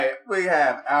We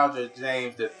have Aldridge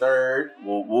James III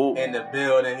in the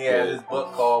building. He has his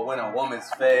book called When a Woman's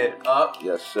Fed Up.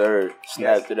 Yes, sir.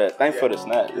 Snap to that. Thanks for the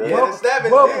snap. Yeah, the snap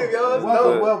is big, yo.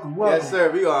 Welcome. Yes, sir.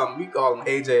 We call him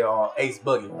AJ or Ace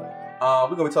Boogie.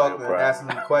 We're gonna be talking and asking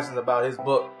him questions about his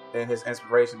book and his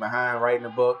inspiration behind writing the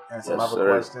book and some other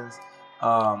questions.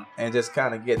 And just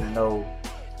kind of getting to know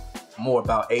more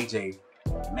about AJ,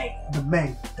 the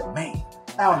man.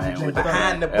 Aldridge James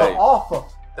behind the book. The author.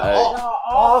 The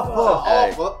author.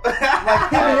 Like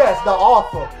PBS, the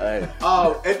author.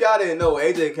 If y'all didn't know,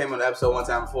 AJ came on the episode one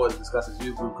time before to discuss his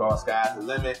youth group called Sky's the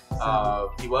Limit.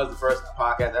 He was the first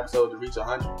podcast episode to reach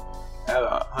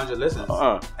 100 listeners,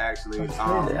 actually.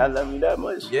 I love me that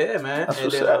much. Yeah, man. That's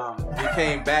and then he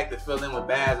came back to fill in when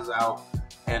Baz was out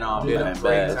and did a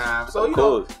great time. So, you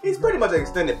know, he's pretty much an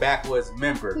extended Backwoods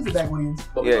member. He's a Backwoods.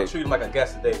 But we're going to treat him like a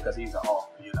guest today because he's an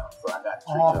author, you know. So I got to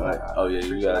treat him like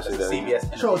you got to say that.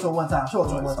 CBS Show it to him one time.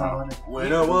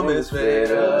 When a woman's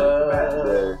fed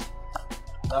up,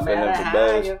 no matter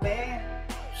how you been,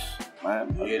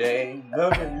 it ain't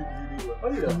nothing you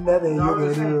can do. Nothing you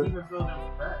can do.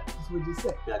 That's what you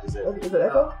said. Yeah, I just said. Is it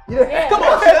echo? Yeah. Come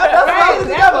on, that's fine.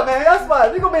 Together, man. That's fine.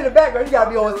 You're going to be in the background. You got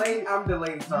to be on late. I'm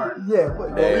delayed. Sorry. Yeah.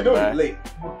 What we doing? Late.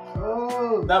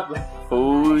 Oh. Not playing.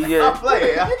 Oh, yeah. I'm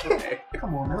playing.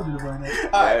 Come on, man. Don't do the right now.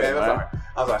 All right, man.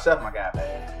 I'm sorry. Chef my guy,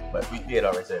 man. But we did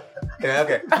already say it. Yeah,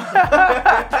 okay.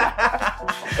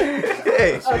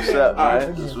 Hey. What's up,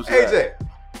 man? AJ.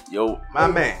 Yo. My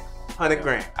man. 100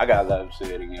 grand. I gotta let him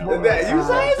say it again. You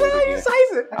say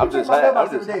it.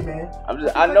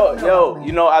 I know,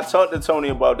 you know, I talked to Tony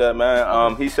about that,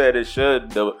 man. He said it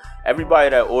should. Everybody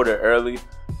that ordered early,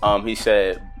 he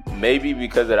said maybe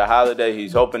because of the holiday,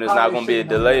 he's hoping it's not gonna be a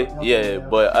delay. Yeah,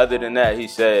 but other than that, he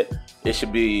said it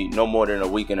should be no more than a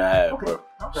week and a half, bro.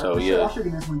 So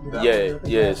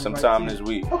yeah, sometime this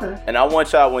week. Okay. And I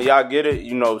want y'all, when y'all get it,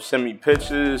 you know, send me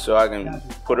pictures so I can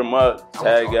put them up,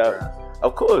 tag y'all.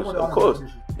 Of course.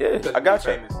 Yeah, I got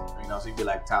you. You know, so you be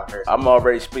like top person. I'm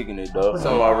already speaking it, dog.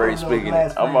 I'm already speaking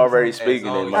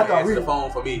it, man. Answer the phone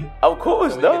for me. Of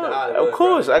course, dog. Of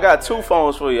course. I got two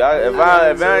phones for you. If I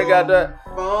ain't got that,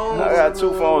 I got two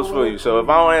phones for you. So if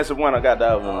I don't answer one, I got the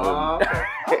other one.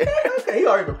 Okay, he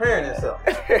already preparing himself.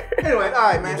 Anyway, all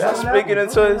right, man. I'm speaking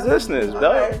into existence,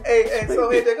 dog. Hey,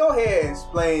 so AJ, go ahead and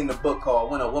explain the book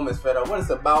called When a Woman's Fed Up. What it's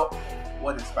about,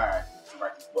 what inspired you to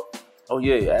write this book. Oh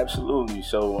yeah, absolutely.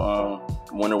 So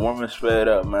When a Woman's Fed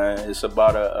Up, man, it's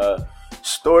about a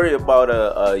story about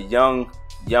a young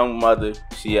mother.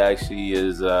 She actually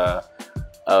is a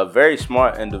very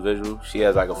smart individual. She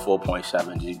has like a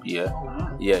 4.7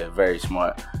 GPA. Yeah, very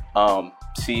smart.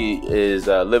 She is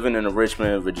living in the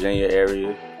Richmond, Virginia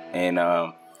area, and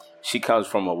she comes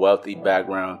from a wealthy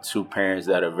background. Two parents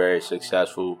that are very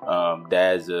successful.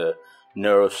 Dad's a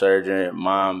neurosurgeon,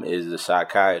 mom is a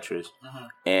psychiatrist.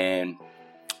 And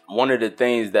one of the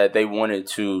things that they wanted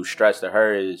to stress to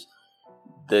her is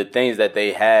the things that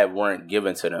they had weren't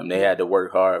given to them. They had to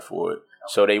work hard for it.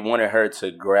 So they wanted her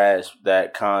to grasp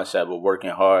that concept of working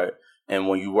hard. And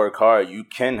when you work hard, you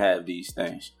can have these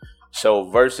things. So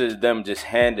versus them just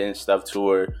handing stuff to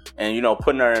her and, you know,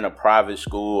 putting her in a private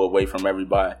school away from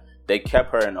everybody, they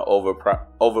kept her in an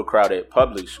overcrowded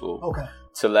public school. Okay.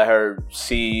 To let her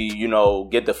see, you know,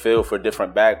 get the feel for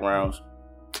different backgrounds.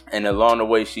 And along the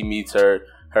way, she meets her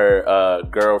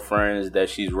girlfriends that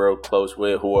she's real close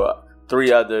with, who are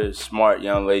 3 other smart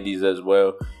young ladies as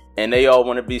well. And they all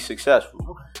want to be successful.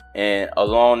 Okay. And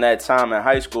along that time in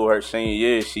high school, her senior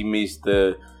year, she meets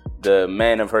the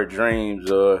man of her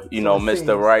dreams, or, you know,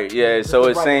 Mr. Right. Yeah, so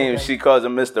it seems she calls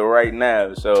him Mr. Right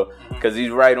now. So, because he's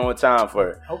right on time for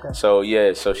her. Okay. So,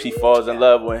 yeah, so she falls in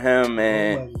love with him,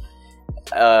 and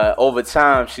over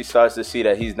time, she starts to see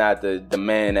that he's not the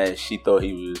man that she thought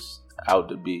he was out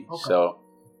to be. Okay. So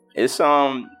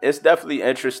it's definitely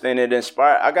interesting.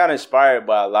 I got inspired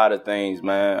by a lot of things,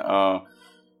 man.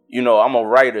 You know, I'm a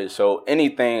writer, so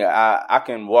anything I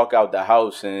can walk out the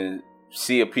house and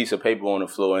see a piece of paper on the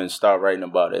floor and start writing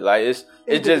about it. Like it's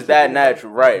just that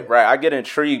natural, right? I get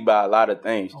intrigued by a lot of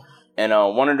things, and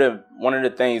one of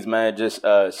the things, man, just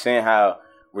seeing how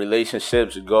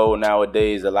relationships go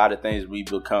nowadays, a lot of things we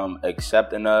become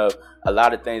accepting of, a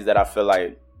lot of things that I feel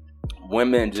like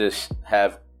women just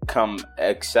have come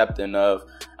accepting of,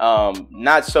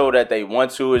 not so that they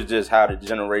want to, it's just how the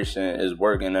generation is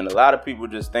working. And a lot of people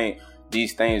just think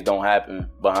these things don't happen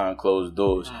behind closed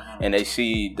doors, and they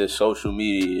see the social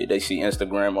media, they see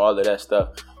Instagram, all of that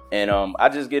stuff, and I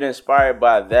just get inspired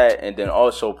by that, and then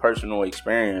also personal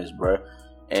experience, bro.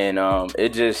 And it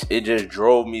just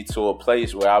drove me to a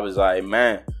place where I was like,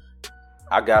 man,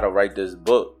 I gotta write this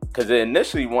book. because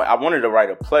initially I wanted to write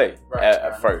a play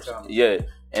at first. Yeah.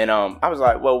 And I was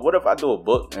like, well, what if I do a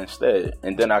book instead?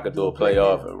 And then I could do a play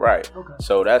off it. Right. Okay.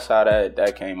 So that's how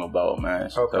that came about,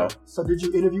 man. Okay. So did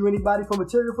you interview anybody for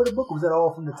material for the book, or was that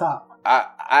all from the top?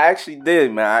 I actually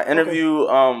did, man. I interviewed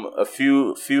a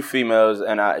few females,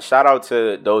 and I shout out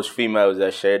to those females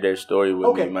that shared their story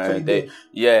with me, man. So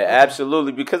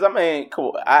absolutely. Because I mean,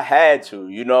 cool. I had to,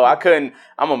 I couldn't.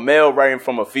 I'm a male writing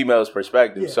from a female's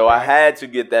perspective, so I had to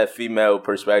get that female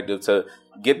perspective to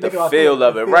get the feel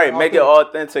of it, right? Make it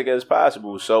authentic as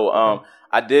possible. So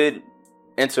I did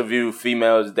interview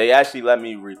females. They actually let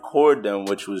me record them,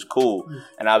 which was cool.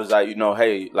 And I was like,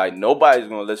 hey, like nobody's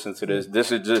gonna listen to this.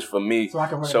 This is just for me. So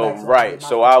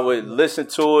I would listen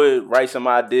to it, write some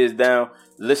ideas down,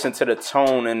 listen to the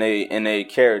tone in a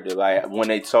character, like when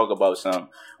they talk about something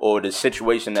or the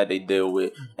situation that they deal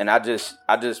with. And I just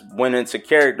went into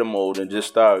character mode and just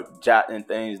started jotting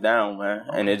things down, man.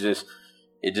 And it just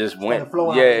went,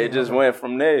 it just went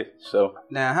from there. So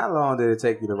now, how long did it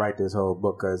take you to write this whole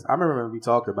book? Because I remember we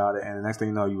talked about it, and the next thing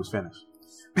you know, you was finished.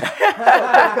 You're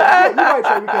right,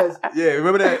 Trey, because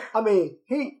remember that? I mean,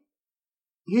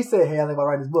 he said, "Hey, I think about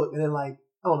writing this book," and then like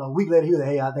I don't know, a week later, he was like,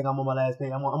 "Hey, I think I'm on my last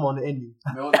page. I'm on the ending."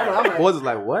 Was it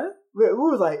like what? We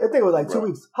was like, I think it was like 2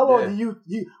 weeks. How long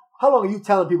How long are you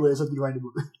telling people it took you to write the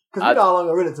book? Because we know how long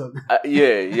it really took.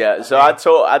 So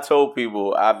I told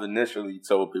people, I've initially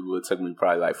told people it took me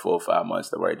probably like 4 or 5 months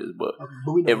to write this book.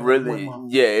 Okay,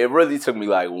 it really took me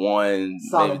like 1,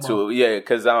 maybe 2. Yeah,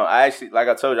 because I actually, like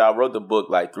I told you, I wrote the book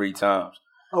like 3 times.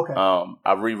 Okay.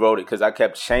 I rewrote it because I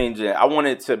kept changing.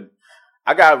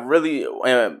 I got really,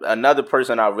 another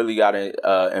person I really got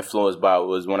influenced by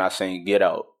was when I seen Get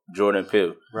Out. Jordan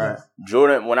Peele. Right.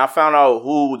 Jordan, when I found out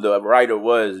who the writer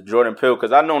was, Jordan Peele,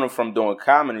 because I known him from doing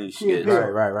comedy skits.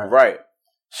 Right.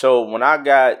 So when I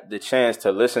got the chance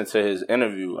to listen to his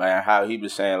interview and how he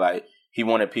was saying like he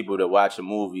wanted people to watch a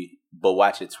movie but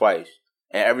watch it twice.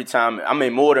 And every time, I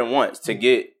mean more than once, to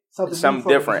get something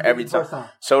different every time.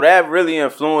 So that really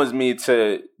influenced me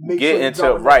to get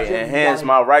into enhance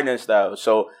my writing style.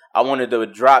 So I wanted to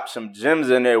drop some gems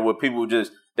in there where people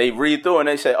just they read through and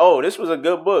they say, "Oh, this was a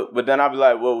good book." But then I'll be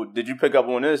like, "Well, did you pick up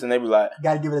on this?" And they be like,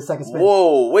 "Gotta give it a second spin."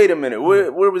 Whoa, wait a minute,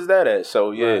 where was that at?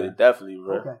 So definitely,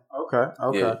 bro. Okay.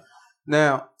 Yeah.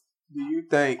 Now, do you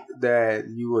think that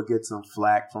you will get some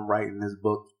flack from writing this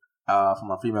book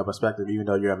from a female perspective, even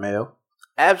though you're a male?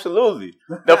 Absolutely.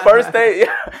 The first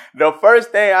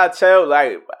thing I tell,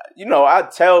 I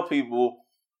tell people,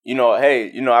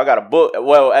 hey, I got a book.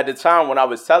 Well, at the time when I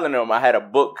was telling them, I had a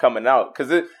book coming out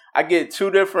because I get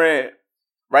 2 different.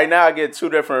 Right now, I get 2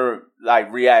 different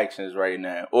reactions right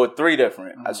now, or 3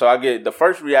 different. Mm-hmm. So I get the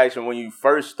first reaction when you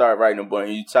first start writing a book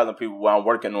and you telling people while I'm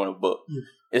working on a book. Yeah.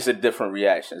 It's a different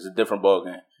reaction. It's a different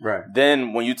ballgame. Right.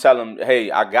 Then when you tell them, hey,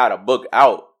 I got a book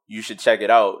out, you should check it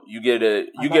out. You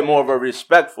get more of a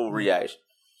respectful reaction.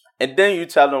 And then you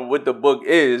tell them what the book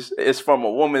is. It's from a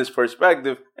woman's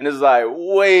perspective, and it's like,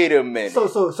 wait a minute.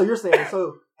 So you're saying,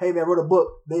 hey man, I wrote a book.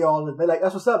 They're like,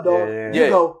 that's what's up, dog. Yeah. You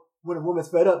go, when a woman's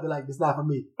fed up, they're like, it's not for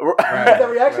me. Right. Is that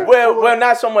reaction? Well,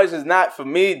 not so much it's not for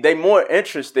me. They more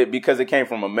interested because it came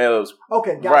from a male's.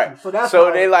 Okay, got you.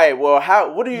 So they like, well,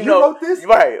 what do you know? You wrote this?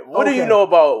 Right. What do you know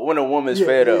about when a woman's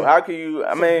fed up? How can you,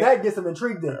 that gets them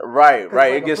intrigued then. Right.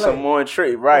 It gets them more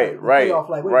intrigued. Right.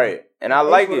 And I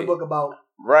like it. A book about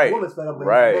woman's fed up.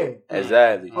 Right.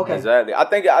 Exactly. Okay. Exactly. I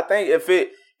think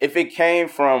if it came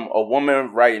from a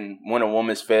woman writing when a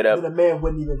woman's fed up, then a man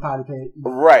wouldn't even probably pay it.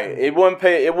 Right. It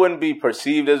wouldn't be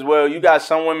perceived as well. You got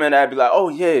some women that'd be like, oh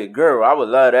yeah, girl, I would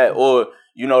love that. Or,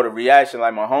 the reaction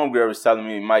like my homegirl was telling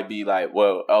me might be like,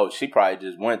 well, oh, she probably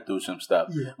just went through some stuff.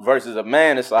 Yeah. Versus a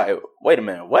man, it's like, wait a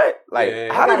minute, what?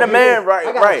 Like, how did a man write?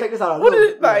 I gotta check this out. What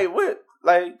is it like? What?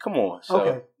 Like, come on. So.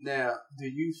 Okay. Now, do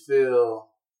you feel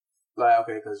like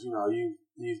because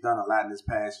you've done a lot in this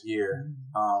past year,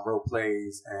 wrote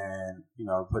plays and,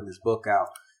 putting this book out.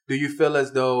 Do you feel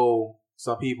as though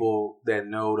some people that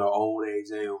know the old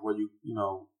AJ or where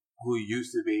who you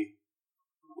used to be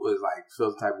was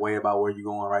feel the type of way about where you're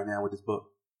going right now with this book?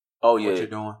 Oh, yeah. What you're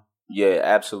doing? Yeah,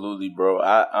 absolutely, bro.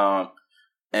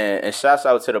 And shouts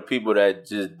out to the people that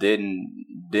just didn't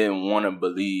want to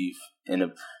believe in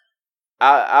it.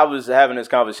 I was having this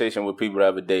conversation with people the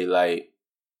other day, like,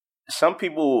 some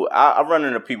people, I run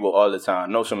into people all the time.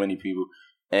 I know so many people.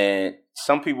 And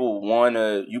some people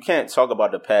you can't talk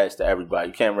about the past to everybody.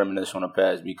 You can't reminisce on the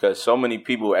past because so many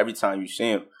people, every time you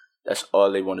see them, that's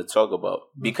all they want to talk about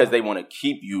because they want to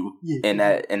keep you in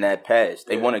that past.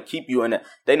 They want to keep you in that.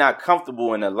 They're not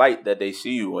comfortable in the light that they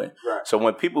see you in. Right. So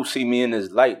when people see me in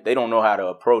this light, they don't know how to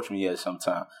approach me at some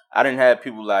time. I didn't have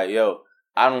people like, yo,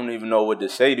 I don't even know what to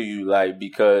say to you, like,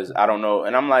 because I don't know.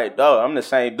 And I'm like, dog, I'm the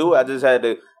same dude. I just had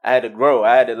to grow.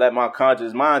 I had to let my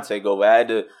conscious mind take over. I had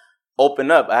to open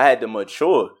up. I had to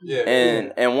mature.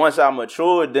 And once I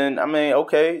matured, then, I mean,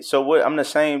 okay, so what? I'm the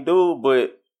same dude,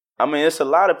 but, I mean, it's a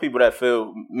lot of people that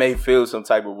may feel some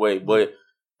type of way. But,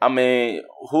 I mean,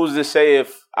 who's to say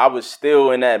if I was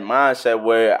still in that mindset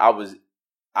where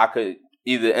I could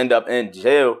either end up in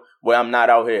jail where I'm not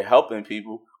out here helping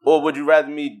people, or would you rather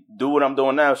me do what I'm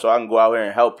doing now so I can go out here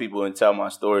and help people and tell my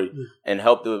story and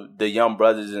help the young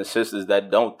brothers and sisters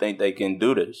that don't think they can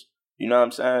do this? You know what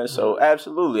I'm saying? So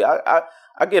absolutely, I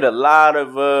get a lot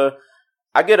of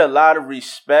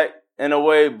respect in a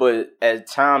way, but at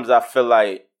times I feel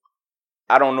like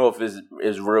I don't know if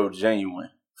it's real genuine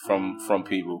from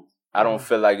people. I don't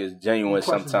feel like it's genuine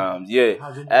sometimes. Yeah,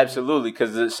 absolutely,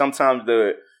 because sometimes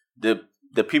the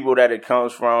people that it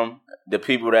comes from, the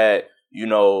people that, you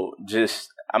know, just,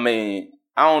 I mean,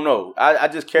 I don't know. I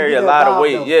just carry a lot of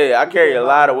weight. Yeah, I carry a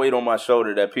lot of weight on my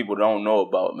shoulder that people don't know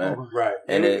about, man. Right.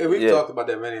 And we've talked about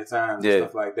that many times and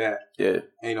stuff like that. Yeah.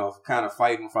 And, you know, kind of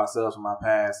fighting for ourselves from our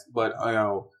past. But, you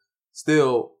know,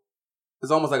 still,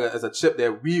 it's almost like it's a chip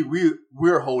that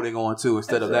we're holding on to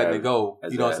instead of letting it go.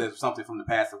 You know what I'm saying? Something from the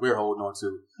past that we're holding on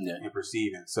to and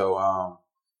perceiving. So,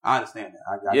 I understand that.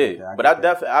 I get that. But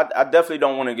I definitely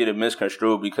don't want to get it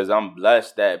misconstrued, because I'm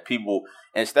blessed that people,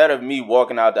 instead of me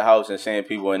walking out the house and seeing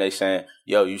people and they saying,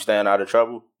 yo, you staying out of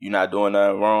trouble? You not doing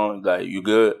nothing wrong? Like, you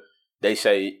good? They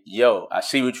say, yo, I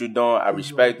see what you're doing. I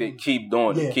respect it. Keep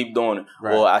doing it. Keep doing it.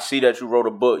 Right. Or I see that you wrote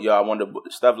a book. Yo, I want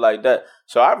to stuff like that.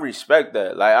 So I respect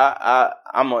that. Like,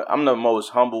 I'm the most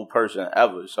humble person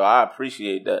ever. So I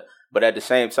appreciate that. But at the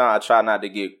same time, I try not to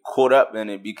get caught up in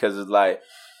it, because it's like,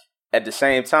 at the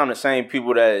same time, the same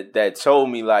people that told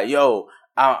me, like, yo,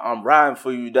 I'm riding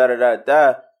for you,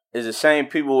 da-da-da-da, is the same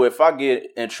people, if I get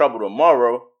in trouble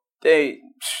tomorrow, they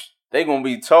going to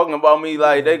be talking about me,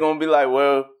 like, they going to be like,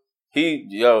 well,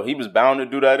 he was bound to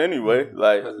do that anyway.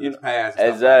 Like, you know,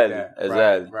 exactly.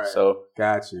 Right. So,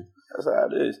 got you. That's how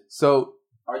it is. So,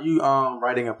 are you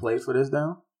writing a play for this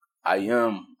now? I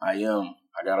am. I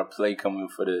got a play coming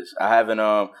for this. I haven't,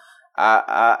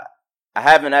 I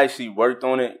haven't actually worked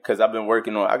on it, because I've been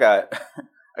working on. I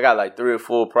got like 3 or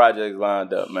 4 projects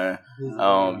lined up, man.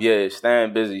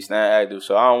 Staying busy, staying active.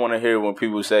 So I don't want to hear when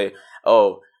people say,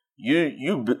 "Oh,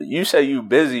 you say you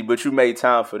busy, but you made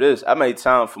time for this." I made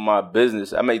time for my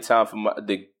business. I made time for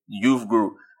the youth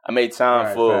group. I made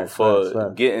time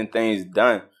for getting things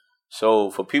done.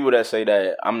 So for people that say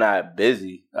that I'm not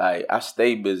busy, like, I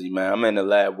stay busy, man. I'm in the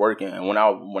lab working, and when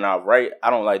I write, I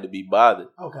don't like to be bothered.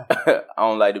 Okay. I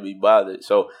don't like to be bothered.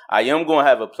 So I am going to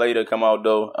have a play to come out,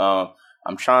 though.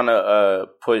 I'm trying to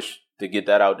push to get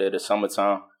that out there this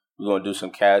summertime. We're going to do some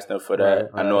casting for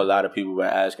that. Right. I know a lot of people been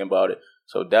asking about it.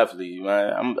 So definitely,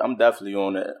 man, I'm definitely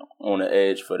on the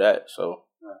edge for that. So,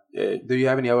 yeah. Do you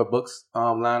have any other books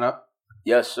lined up?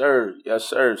 Yes, sir.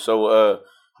 So,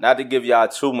 not to give y'all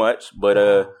too much,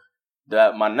 but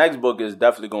my next book is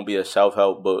definitely gonna be a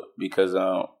self-help book, because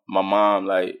my mom,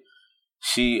 like,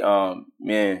 she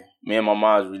me and my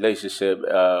mom's relationship,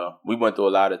 we went through a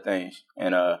lot of things,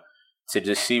 and to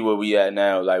just see where we at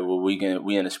now, like, where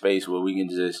we in a space where we can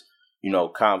just, you know,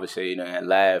 conversate and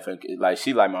laugh, and like,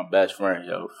 she like my best friend,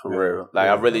 yo, for real. Like,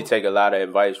 I really take a lot of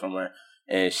advice from her,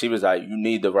 and she was like, you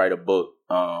need to write a book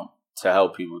to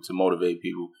help people, to motivate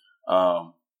people.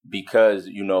 Because,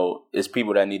 you know, it's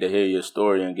people that need to hear your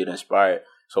story and get inspired.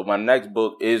 So my next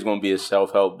book is going to be a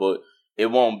self-help book. It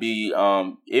won't be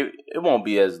it won't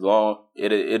be as long.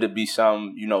 It'll be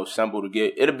some, you know, simple to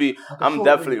get. It'll be I'm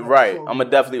definitely right. I'm gonna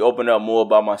definitely open up more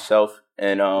about myself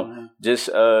and just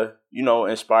you know,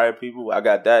 inspire people. I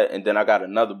got that, and then I got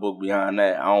another book behind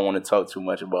that. I don't want to talk too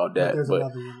much about that,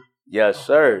 but yes,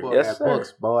 sir. Yes, sir.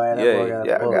 Books, boy. Yeah,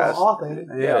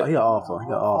 he an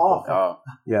author.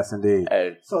 Yes, indeed.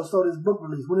 Hey. So this book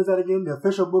release, when is that again? The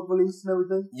official book release and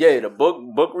everything? Yeah, the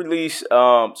book release.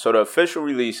 So the official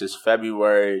release is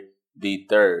February the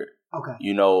 3rd. Okay.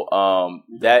 You know,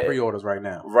 that pre-orders right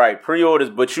now. Right, pre-orders.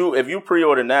 But if you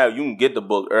pre-order now, you can get the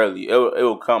book early. It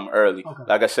will come early. Okay.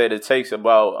 Like I said, it takes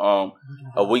about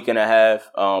a week and a half,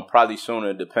 probably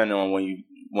sooner, depending on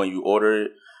when you order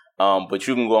it. But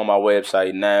you can go on my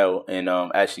website now and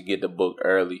actually get the book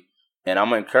early. And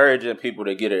I'm encouraging people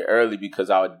to get it early, because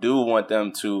I do want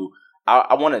them to.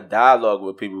 I want to dialogue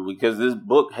with people, because this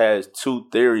book has 2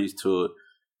 theories to it.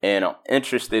 And I'm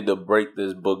interested to break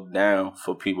this book down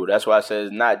for people. That's why I said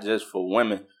it's not just for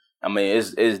women. I mean,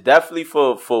 it's definitely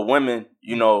for women,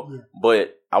 you know,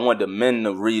 but I want the men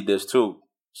to read this too.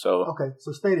 So okay,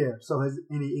 so stay there. So has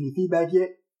any feedback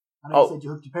yet? I know you said you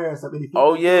hooked your parents up.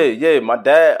 Oh yeah. My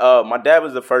dad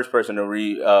was the first person to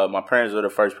read. My parents were the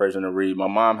first person to read. My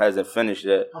mom hasn't finished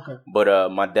yet. Okay.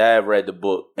 But my dad read the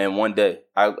book, and one day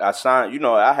I signed.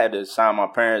 I had to sign my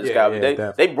parents' copy.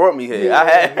 They brought me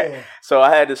here. So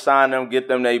I had to sign them, get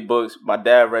them their books. My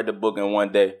dad read the book in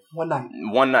one day. One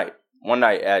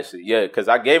night actually. Yeah, because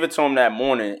I gave it to him that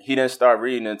morning. He didn't start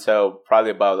reading until probably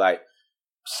about like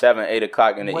 7, 8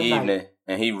 o'clock in the evening. Night.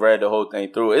 And he read the whole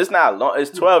thing through. It's not long. It's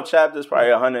 12 chapters,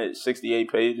 probably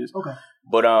 168 pages. Okay.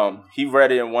 But he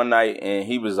read it in one night, and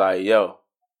he was like, "Yo,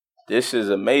 this is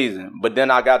amazing." But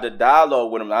then I got the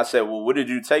dialogue with him. I said, "Well, what did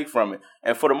you take from it?"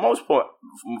 And for the most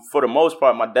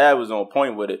part, my dad was on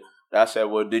point with it. I said,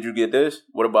 "Well, did you get this?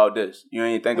 What about this? You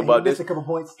ain't think about this?" A couple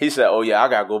points. He said, "Oh yeah, I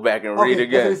gotta go back and read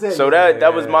again." So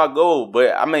that was my goal.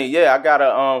 But I mean, I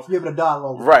gotta give it a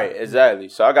dialogue. Right, exactly.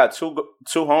 So I got two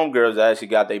homegirls that actually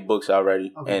got their books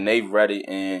already, and they read it,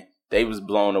 and they was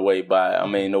blown away by it. I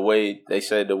mean, the way they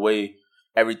said, the way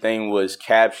everything was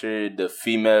captured, the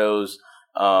females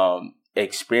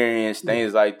experience,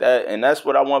 things like that, and that's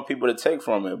what I want people to take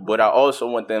from it. But I also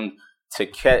want them to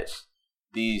catch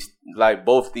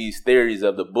both these theories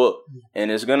of the book, and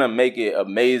it's gonna make it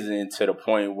amazing to the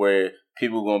point where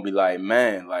people gonna be like,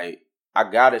 man, like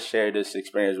I gotta share this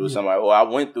experience with somebody, or I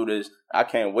went through this, I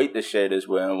can't wait to share this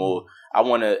with him, or I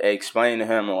want to explain to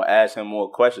him or ask him more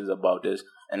questions about this.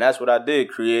 And that's what I did,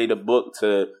 create a book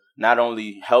to not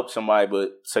only help somebody but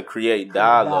to create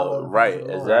dialogue. Right,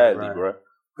 exactly, bro.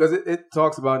 Because it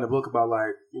talks about in the book about,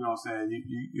 like, you know what I'm saying,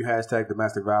 you hashtag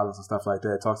domestic violence and stuff like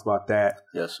that. It talks about that.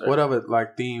 Yes, sir. What other,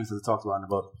 like, themes does it talk about in the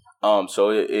book? So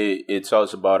it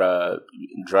talks about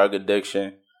drug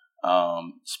addiction,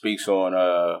 speaks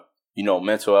on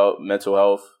mental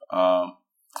health.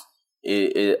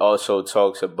 It also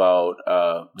talks about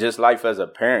just life as a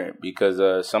parent,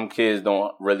 because some kids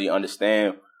don't really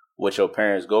understand what your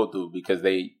parents go through, because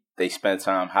they spend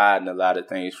time hiding a lot of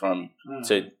things from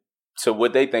you to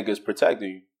what they think is protecting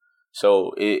you.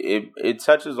 So it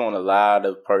touches on a lot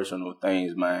of personal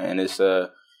things, man. And it's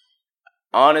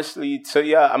honestly, to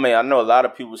y'all, I mean, I know a lot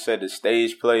of people said the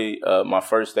stage play, my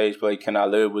first stage play, Can I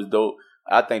Live, was dope.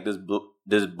 I think this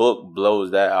book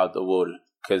blows that out the water,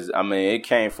 because I mean, it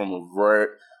came from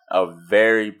a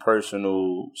very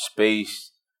personal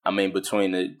space. I mean,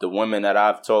 between the women that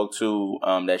I've talked to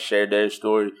that shared their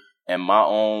story and my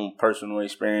own personal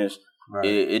experience. Right.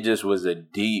 It just was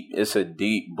it's a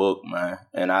deep book, man.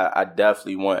 And I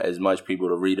definitely want as much people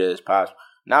to read it as possible.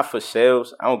 Not for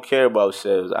sales. I don't care about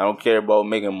sales. I don't care about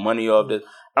making money off this.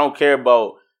 I don't care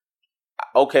about,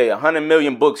 100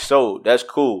 million books sold. That's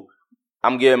cool.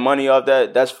 I'm getting money off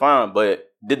that. That's fine. But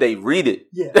did they read it?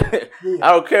 Yeah.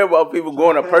 I don't care about people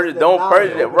going to purchase. Don't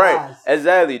purchase it. Right.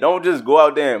 Exactly. Don't just go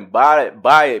out there and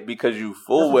buy it because you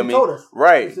fool with me.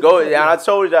 Right. Go. And I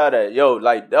told y'all that. Yo,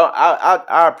 like,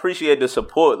 I appreciate the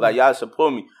support. Like, y'all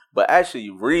support me. But actually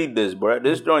read this, bro.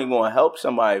 This joint gonna help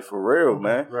somebody for real,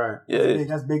 man. Right. Yeah.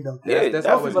 That's big though. Yeah. That's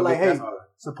people like, hey,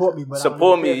 support me. But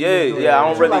support me. Yeah. I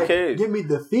don't really care. Give me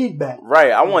the feedback.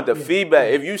 Right. I want the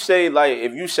feedback. If you say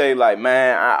like,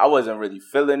 man, I wasn't really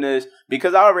feeling this,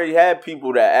 because I already had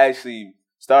people that actually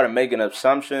started making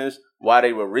assumptions while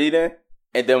they were reading,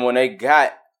 and then when they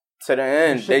got to the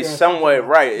end, they somewhat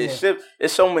right.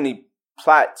 It's so many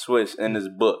plot twists in this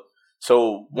book.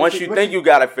 So once you think you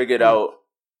got to figure it out.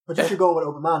 But you should go with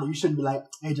open mind. You shouldn't be like,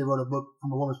 AJ wrote a book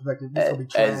from a woman's perspective. This is going to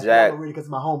be trash. Exactly. I'm going to read it because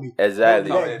it's my homie.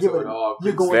 Exactly.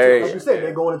 You're going into, like you said,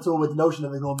 they're going into it with the notion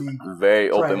of it's going to be very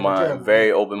open mind.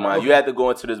 Very open mind. Okay. You have to go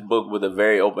into this book with a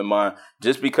very open mind.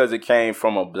 Just because it came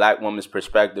from a black woman's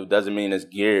perspective doesn't mean it's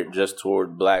geared just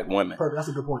toward black women. Perfect. That's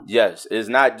a good point. Yes. It's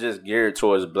not just geared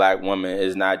towards black women.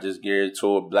 It's not just geared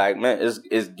toward black men.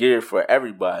 It's geared for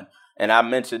everybody. And I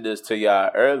mentioned this to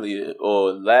y'all earlier,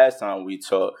 or last time we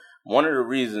talked. One of the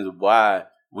reasons why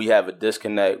we have a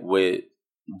disconnect with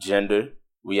gender,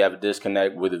 we have a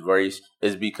disconnect with race,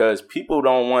 is because people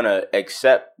don't want to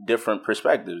accept different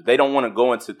perspectives. They don't want to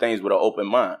go into things with an open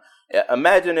mind.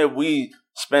 Imagine if we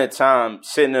spent time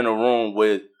sitting in a room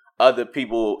with other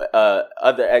people,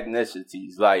 other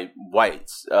ethnicities, like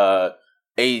whites,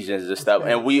 Asians and stuff,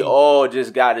 and we all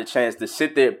just got a chance to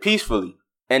sit there peacefully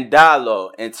and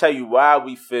dialogue and tell you why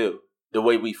we feel the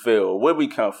way we feel, or where we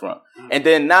come from. And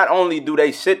then not only do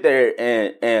they sit there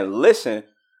and listen,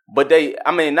 but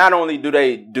not only do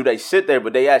they sit there,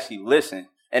 but they actually listen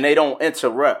and they don't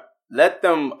interrupt. Let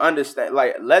them understand,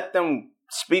 like, let them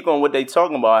speak on what they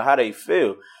talking about, how they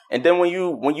feel. And then when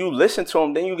you listen to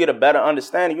them, then you get a better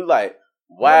understanding. You like,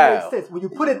 wow. That makes sense. When you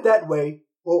put it that way,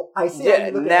 well, I see.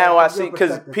 Yeah, now I see,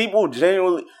 because people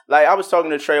genuinely, like, I was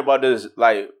talking to Trey about this,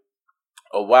 like,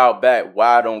 a while back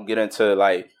why I don't get into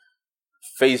like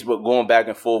Facebook, going back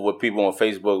and forth with people on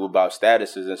Facebook about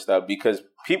statuses and stuff, because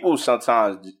people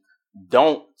sometimes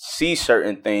don't see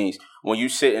certain things when you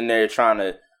sitting there trying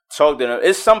to talk to them.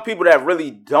 It's some people that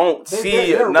really don't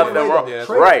see nothing wrong.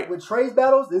 Yeah, right. With trades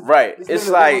battles, it's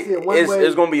like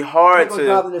it's gonna be hard to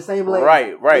drive in the same lane.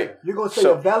 Right. You're gonna say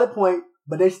a valid point,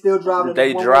 but they still driving.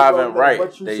 They driving right.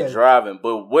 They driving,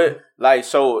 but what like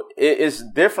so it's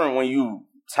different when you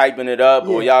typing it up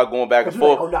or y'all going back and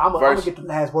forth. Like, I'm gonna get the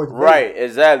last word. Right,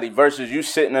 exactly. Versus you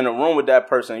sitting in a room with that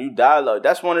person, you dialogue.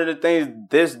 That's one of the things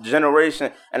this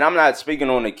generation, and I'm not speaking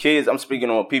on the kids, I'm speaking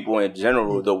on people in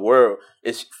general, the world.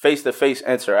 It's face-to-face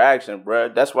interaction,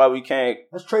 bro. That's why we can't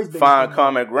find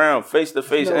common ground.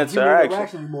 Face-to-face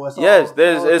interaction. Yes,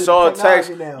 it's all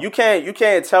text. You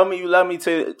can't tell me you love me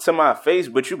to my face,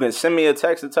 but you can send me a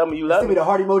text and tell me you love me. Send me the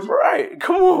heart emoji. Right.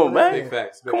 Come on, man. Big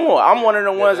facts. Come on. I'm one of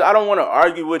the ones, I don't want to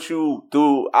argue with you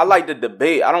through, I like the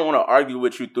debate. I don't want to argue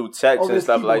with you through text and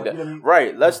stuff like that. You know what I mean?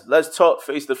 Right. Let's talk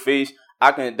face-to-face.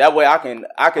 I can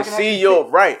see your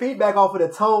right feedback off of the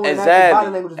tone exactly. and body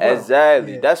language as well.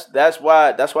 Exactly. Yeah. That's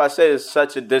why I say it's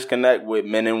such a disconnect with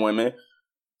men and women,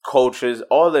 cultures,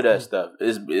 all of that stuff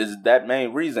is that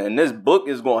main reason. And this book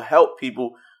is going to help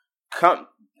people come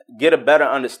get a better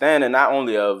understanding not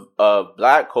only of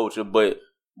Black culture but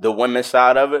the women's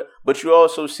side of it, but you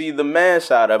also see the man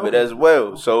side of it as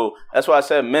well. So that's why I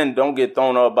said men don't get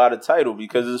thrown off by the title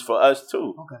because it's for us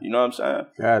too. Okay. You know what I'm saying?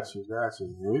 Got you. Yeah,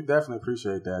 we definitely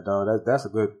appreciate that, dog. That's a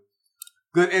good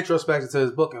introspection to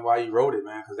this book and why you wrote it,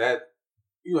 man. Because that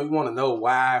you want to know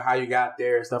why, how you got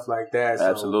there, and stuff like that. So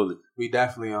absolutely. We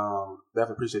definitely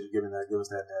appreciate you give us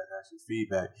that actual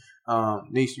feedback.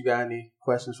 Niche, you got any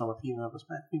questions from a female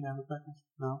perspective?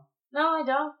 No, I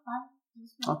don't.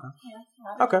 Okay.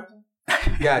 Yeah, okay.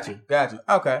 Got you.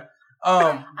 Okay.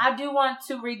 I do want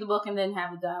to read the book and then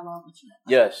have a dialogue with you.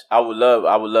 Yes, I would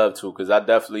love to, because I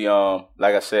definitely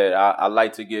like I said, I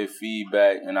like to give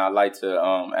feedback and I like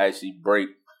to actually break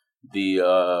the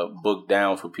book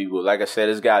down for people. Like I said,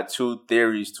 it's got 2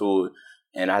 theories to it,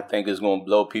 and I think it's gonna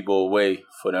blow people away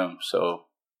for them. So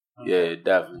yeah,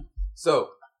 definitely.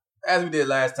 So as we did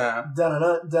last time.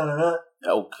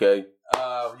 Okay.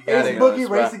 Ace Boogie,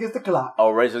 Race Against the Clock.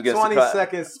 Oh, Race Against the Clock.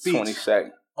 20-second speech. 20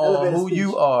 seconds. On who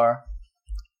you are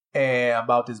and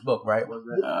about this book, right? It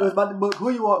was about the book, who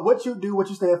you are, what you do, what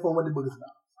you stand for, and what the book is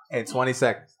about. In 20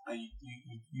 seconds. And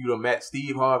you done met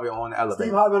Steve Harvey on the elevator.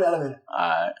 Steve Harvey on the elevator. All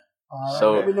right.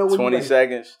 So 20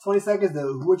 seconds. 20 seconds.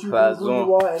 What you do, who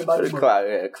you are, and about the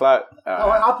book. Clock.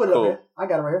 I'll put it up here. I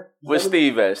got it right here. Where's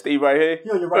Steve at? Steve right here?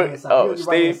 You're on your right hand side. Oh,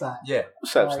 Steve. Yeah.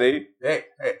 What's up, Steve? Hey,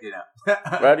 you know.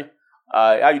 Ready?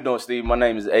 How you doing, Steve? My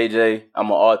name is AJ. I'm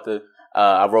an author.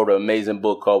 I wrote an amazing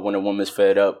book called When a Woman's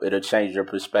Fed Up. It'll change your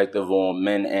perspective on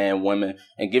men and women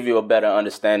and give you a better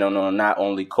understanding on not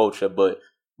only culture, but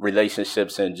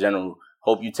relationships in general.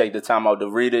 Hope you take the time out to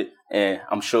read it, and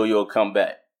I'm sure you'll come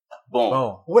back. Boom.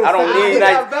 I don't need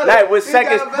with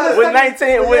seconds, with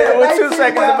 19, with 2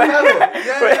 seconds.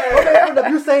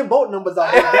 You saying boat numbers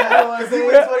out here. He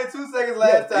went 22 seconds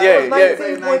last time. Yeah.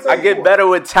 I get better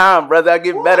with time, brother. I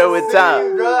get better with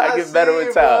time.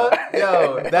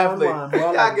 Yo, definitely.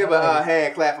 Y'all give a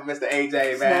hand clap for Mr.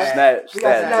 AJ, man.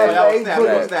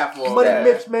 Snap for him. Money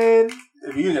Mitch, man.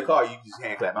 If you're in your car, you just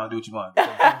hand clap. I don't do what you want.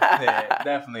 Yeah,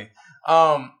 definitely.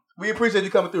 We appreciate you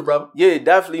coming through, brother. Yeah,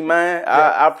 definitely, man. Yeah.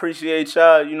 I appreciate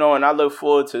y'all, and I look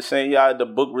forward to seeing y'all at the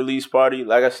book release party.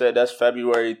 Like I said, that's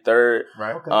February 3rd.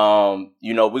 Right. Okay.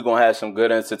 We're going to have some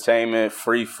good entertainment,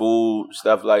 free food,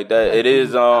 stuff like that. It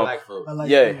is, I like food.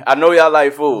 Food. I know y'all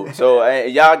like food. So,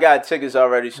 y'all got tickets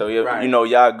already, so,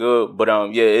 y'all good. But,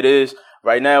 it is.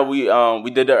 Right now, we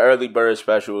did the early bird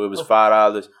special. It was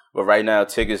 $5. But right now,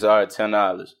 tickets are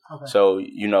 $10. Okay. So,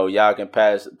 y'all can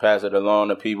pass it along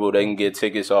to people. They can get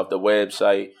tickets off the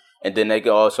website. And then they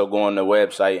can also go on the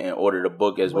website and order the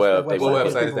book as well. What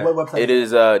website is that? Website it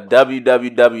is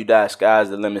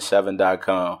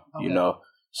www.sky'sthelimit7.com, Okay.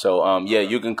 So,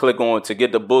 you can click on, to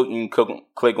get the book, you can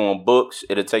click on books.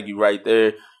 It'll take you right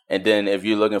there. And then if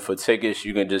you're looking for tickets,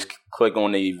 you can just click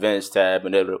on the events tab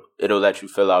and it'll let you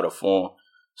fill out a form.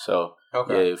 So,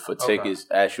 for tickets,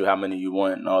 ask you how many you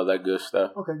want and all that good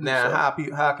stuff. Okay. Now,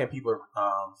 how can people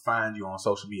find you on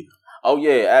social media? Oh,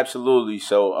 yeah, absolutely.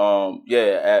 So,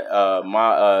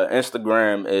 my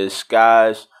Instagram is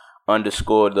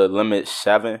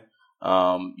skies_the_limit7.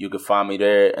 You can find me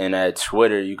there. And at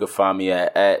Twitter, you can find me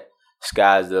at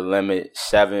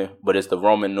skies_the_limit7. But it's the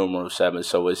Roman numeral 7.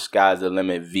 So, it's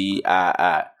skies_the_limit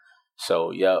VII.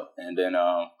 So, yep. And then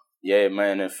Yeah,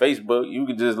 man, and Facebook, you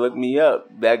can just look me up.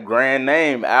 That grand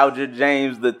name, Alger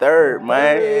James III,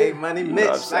 man. Hey, Money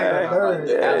Mitch. Alger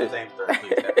James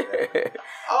III.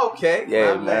 Okay.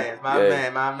 Yeah, my man.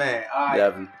 All right.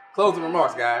 Definitely. Closing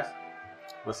remarks, guys.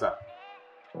 What's up?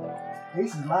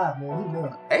 Ace is live, man. He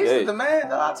man. Ace is the man,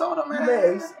 though. I told him,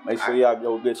 man. Ace. Make sure y'all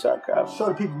go get shot cops. Show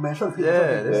the people, man. Show the people.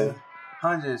 Yeah, this is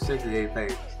 168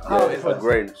 pages. It's for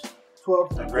greatness. 12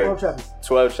 chapters.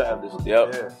 12 chapters.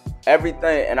 Yep. Yeah.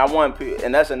 Everything, and I want people,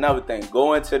 and that's another thing.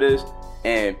 Go into this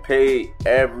and pay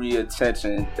every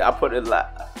attention. I put a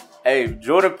lot. Hey,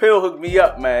 Jordan Peele hooked me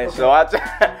up, man. Okay. So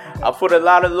I put a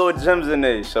lot of little gems in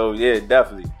there. So yeah,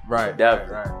 definitely. Right.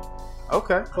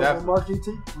 Okay. Mark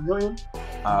GT, William.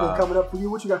 Coming up for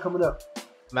you. What you got coming up?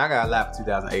 Man, I got a lot for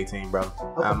 2018, bro.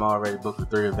 Okay. I'm already booked for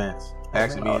 3 events.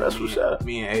 Actually,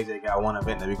 me and AJ got one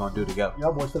event that we're gonna do together.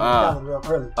 Y'all boys filling the calendar up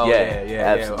early. Oh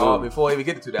yeah. Absolutely. Before we even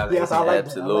get to 2018. Yes, I like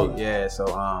absolutely. That. Yeah, so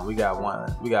we got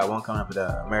one coming up at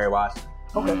the Mary Washington.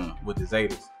 Okay. With the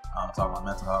Zetas. Talking about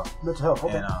mental health. Mental health.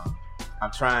 Okay. And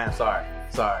I'm trying. Sorry,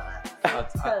 man.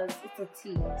 It's a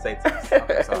T. Say T.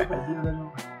 Okay, sorry.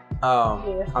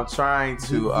 I'm trying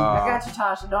to. I got you,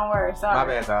 Tasha. Don't worry. Sorry. My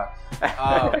bad,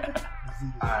 Tasha.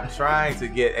 I'm trying to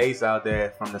get Ace out there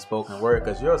from the spoken word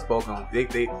because you're a spoken. A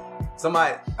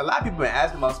lot of people been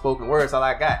asking about spoken word, so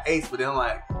I got Ace, but then I'm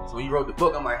like, so when you wrote the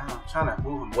book, I'm like, I'm trying to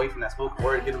move him away from that spoken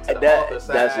word, get him to the author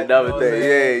side. That's another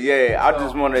thing. Yeah. So, I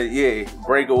just want to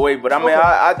break away, but I mean,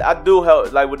 I do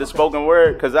help like with the spoken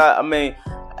word because I mean.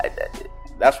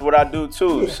 That's what I do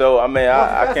too. Yeah. So I mean,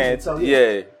 I can't. So,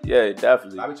 yeah,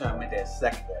 definitely. I be trying to make that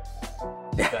second.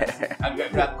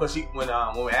 Because when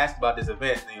we asked about this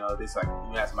event, this like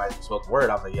you asked somebody who spoke word,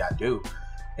 I was like, yeah, I do.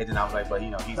 And then I was like, but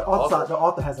he's the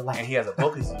author has a life, and he has a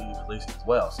book he's releasing as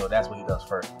well. So that's what he does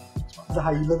first. Is that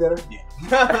how you look at her?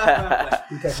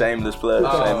 Yeah. Shameless plug.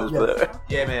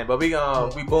 Yeah, man. But we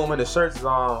booming. The shirts is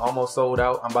almost sold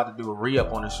out. I'm about to do a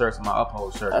re-up on the shirts, on my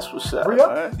Uphold shirt. That's what's up.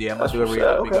 Re-up? Yeah, I'm about to do a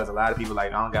re-up because a lot of people I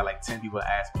don't got like 10 people to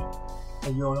ask me.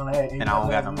 And you don't know that. And I don't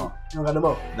got no more. You don't got no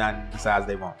more? Not besides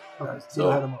they won't. Okay. So you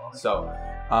don't have no more. Okay. So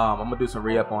I'm gonna do some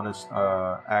re-up on this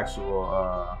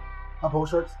actual Uphold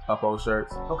shirts.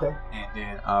 Okay. And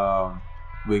then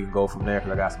we can go from there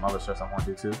because I got some other shirts I want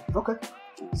to do too. Okay.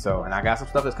 So, and I got some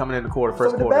stuff that's coming in the first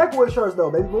quarter. The backward shirts though,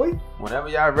 baby boy. Whenever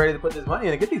y'all ready to put this money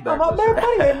in and get these backward shirts.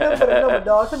 Money ain't nothing but a number,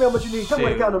 dog. Tell me how much you need. Tell me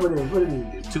what account number it is. What it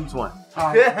is? It's 220.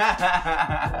 All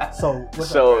right. So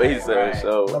he said,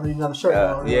 so. Love you another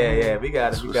shirt. Yeah. We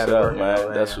got it. We got it,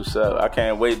 man. That's what's up. I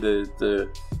can't wait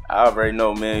to. I already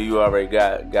know, man. You already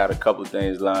got a couple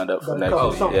things lined up for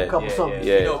next year.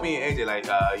 Yeah. You know, me and AJ, like,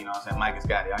 you know what I'm saying? Mike has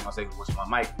got it. I ain't gonna say which one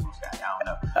Mike who's got it. I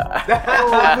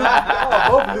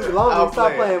don't know. Both Long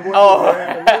stop playing, boy.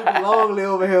 Long live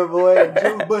over here, boy. And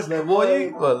Drew Bushland,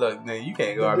 boy. Well, look, man, you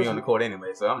can't guard me on the court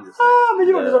anyway, so I'm just saying. I mean,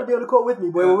 you don't deserve to be on the court with me,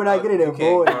 boy. We're not getting there,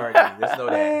 boy. You can't guard me. Just know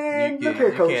that. You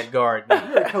can't guard me.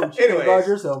 You're a coach. You can't guard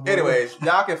yourself, boy. Anyways,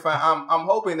 y'all can find. I'm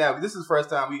hoping that this is the first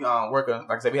time we working.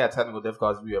 Like I said, we had technical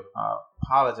difficulties. We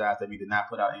apologize that we did not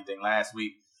put out anything last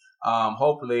week.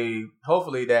 Hopefully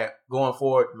that going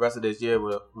forward the rest of this year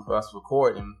with us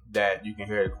recording that you can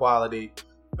hear the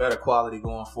better quality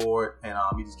going forward, and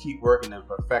we just keep working to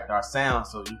perfect our sound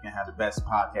so you can have the best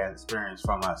podcast experience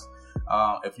from us.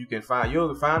 If you can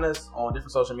you'll find us on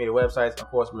different social media websites. Of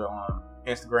course, we're on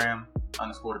Instagram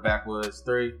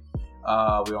 _thebackwoods3.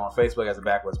 We're on Facebook as the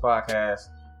Backwoods Podcast.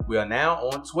 We are now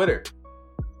on Twitter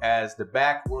as the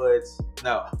 _Backwoods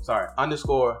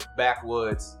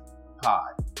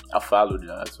Pod. I followed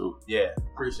y'all too. Yeah,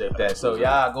 appreciate that. So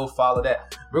y'all go follow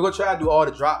that. We're gonna try to do all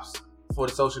the drops for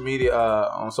the social media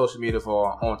on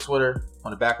Twitter,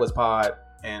 on the Backwoods Pod,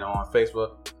 and on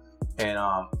Facebook, and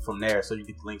from there, so you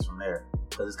get the links from there.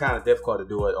 Because it's kind of difficult to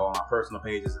do it on our personal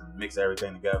pages and mix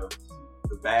everything together.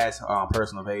 The Bass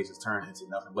personal page has turned into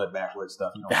nothing but backwoods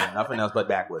stuff. You know, nothing else but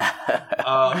backwoods.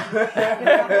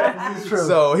 This is true.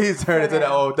 So he's turned into the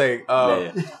whole thing.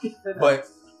 But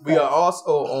we are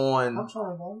also on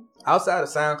outside of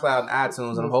SoundCloud and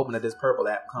iTunes, and I'm hoping that this purple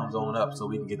app comes on up so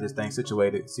we can get this thing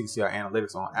situated. So you can see our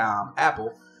analytics on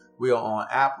Apple. We are on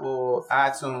Apple,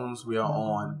 iTunes. We are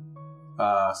on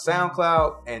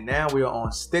SoundCloud, and now we are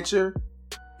on Stitcher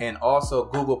and also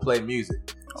Google Play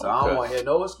Music. So I don't want to hear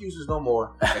no excuses no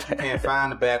more that you can't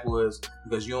find the Backwoods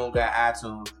because you don't got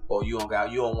iTunes or you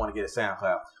don't want to get a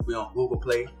SoundCloud. We on Google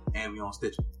Play and we on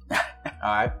Stitcher. All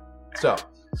right. So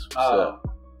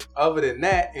other than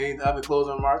that, any other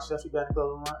closing remarks? Chef, you got any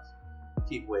closing remarks?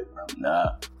 Keep waiting, bro.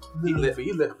 Nah. He live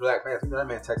for Black Panther. You know that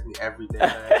man texts me every day.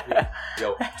 Man.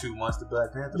 Yo, 2 months to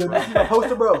Black Panther. Yo, you see my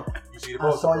poster, bro? You see the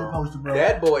poster? I saw your poster, bro.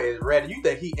 That boy is ready. You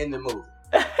think he in the movie?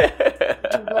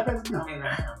 Black Panther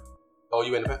Oh,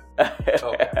 you independent? Okay.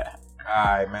 All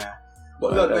right, man.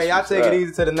 Well, look, man, y'all take it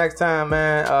easy till the next time,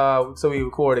 man. Till we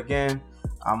record again.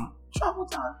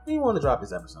 What time do you want to drop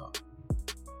this episode?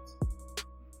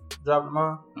 Drop it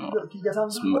tomorrow?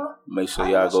 Make sure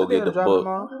y'all go get the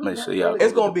book. Make sure y'all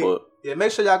go get the book. Yeah,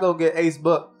 make sure y'all go get Ace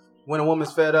book. When a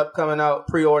Woman's Fed Up coming out,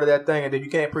 pre-order that thing, and if you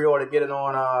can't pre-order, get it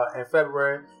on in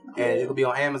February, and it'll be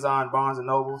on Amazon, Barnes and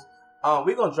Nobles.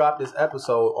 We're gonna drop this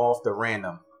episode off the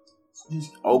random.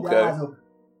 Okay.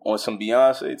 On some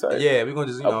Beyonce type. Yeah, we're gonna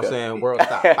just what I'm saying, world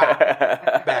stop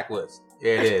backwards.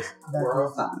 Yeah, it is.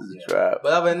 World stop.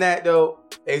 But other than that, though,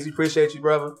 Ace, we appreciate you,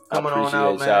 brother, coming on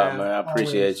out, man. I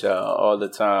appreciate y'all all the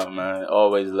time, man.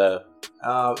 Always love.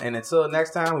 And until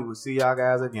next time, we will see y'all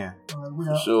guys again.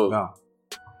 For sure. No.